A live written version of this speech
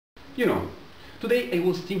You know, today I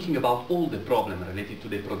was thinking about all the problems related to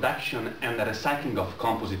the production and the recycling of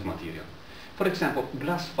composite material. For example,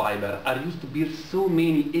 glass fiber are used to build so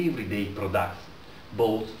many everyday products: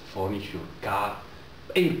 boats, furniture, cars,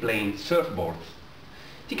 airplanes, surfboards.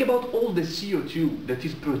 Think about all the CO2 that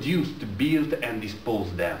is produced to build and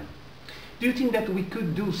dispose them. Do you think that we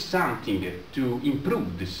could do something to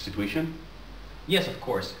improve this situation? Yes, of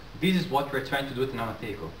course. This is what we're trying to do at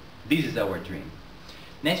Namateco. This is our dream.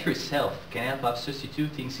 Nature itself can help us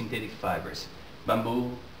substituting synthetic fibers.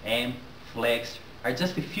 Bamboo, hemp, flax are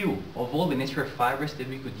just a few of all the natural fibers that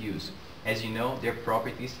we could use. As you know, their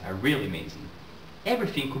properties are really amazing.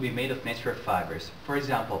 Everything could be made of natural fibers. For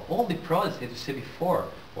example, all the products that you said before,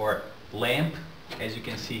 or lamp, as you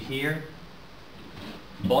can see here,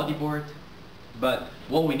 bodyboard. But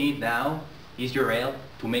what we need now is your help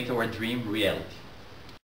to make our dream reality.